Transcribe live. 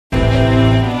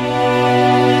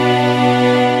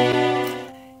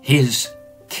his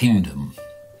kingdom.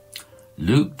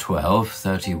 Luke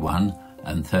 12:31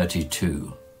 and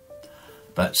 32.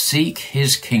 But seek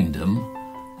his kingdom,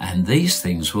 and these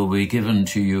things will be given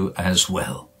to you as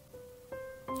well.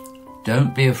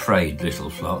 Don't be afraid, little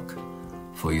flock,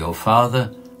 for your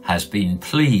Father has been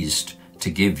pleased to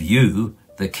give you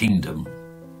the kingdom.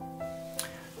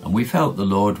 And we felt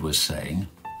the Lord was saying,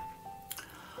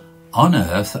 on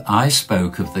earth I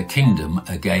spoke of the kingdom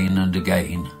again and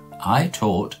again. I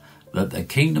taught that the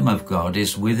kingdom of God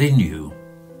is within you.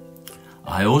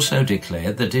 I also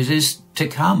declared that it is to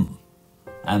come,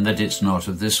 and that it's not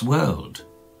of this world.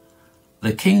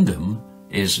 The kingdom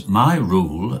is my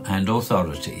rule and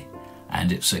authority,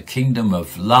 and it's a kingdom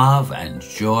of love and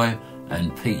joy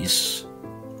and peace.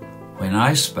 When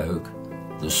I spoke,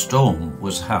 the storm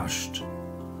was hushed.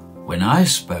 When I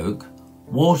spoke,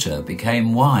 water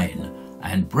became wine,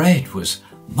 and bread was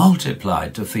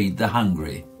multiplied to feed the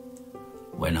hungry.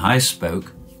 When I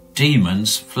spoke,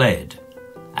 demons fled,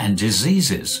 and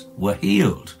diseases were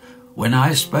healed. When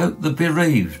I spoke, the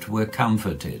bereaved were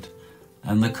comforted,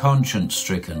 and the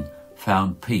conscience-stricken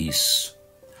found peace.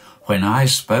 When I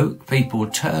spoke, people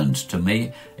turned to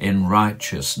me in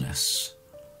righteousness.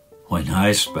 When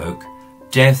I spoke,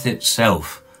 death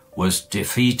itself was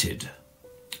defeated.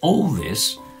 All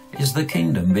this is the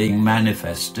kingdom being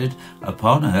manifested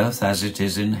upon earth as it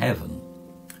is in heaven.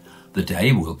 The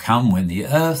day will come when the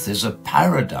earth is a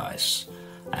paradise,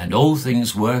 and all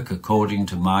things work according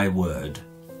to my word.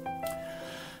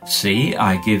 See,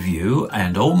 I give you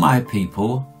and all my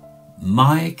people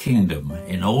my kingdom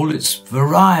in all its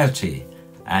variety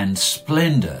and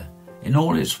splendor, in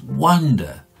all its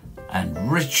wonder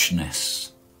and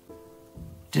richness.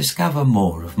 Discover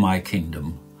more of my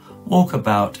kingdom. Walk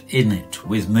about in it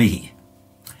with me.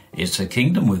 It's a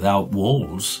kingdom without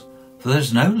walls, for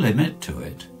there's no limit to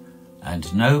it,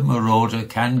 and no marauder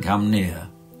can come near.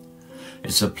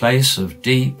 It's a place of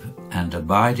deep and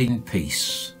abiding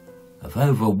peace, of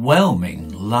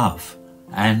overwhelming love,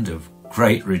 and of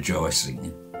great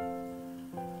rejoicing.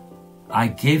 I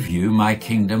give you my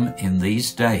kingdom in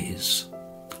these days.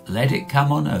 Let it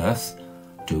come on earth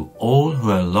to all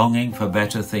who are longing for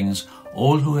better things,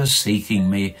 all who are seeking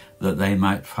me that they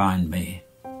might find me.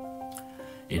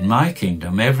 In my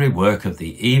kingdom, every work of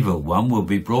the evil one will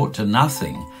be brought to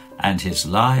nothing, and his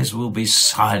lies will be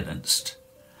silenced.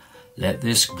 Let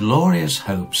this glorious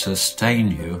hope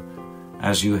sustain you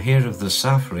as you hear of the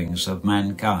sufferings of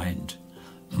mankind.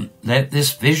 Let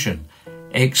this vision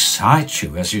excite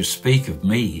you as you speak of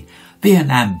me. Be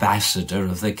an ambassador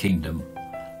of the kingdom,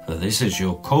 for this is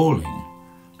your calling,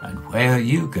 and where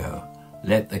you go,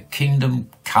 let the kingdom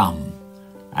come,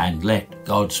 and let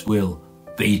God's will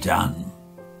be done.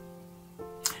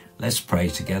 Let's pray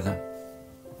together.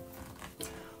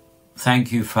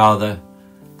 Thank you, Father,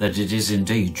 that it is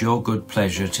indeed your good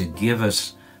pleasure to give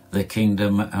us the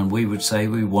kingdom, and we would say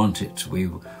we want it. We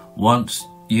want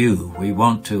you. We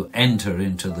want to enter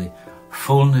into the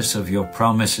fullness of your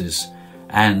promises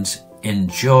and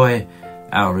enjoy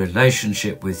our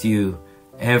relationship with you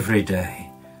every day.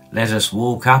 Let us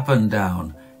walk up and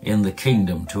down in the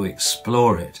kingdom to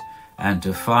explore it and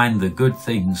to find the good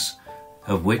things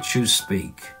of which you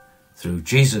speak. Through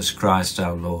Jesus Christ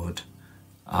our Lord.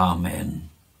 Amen.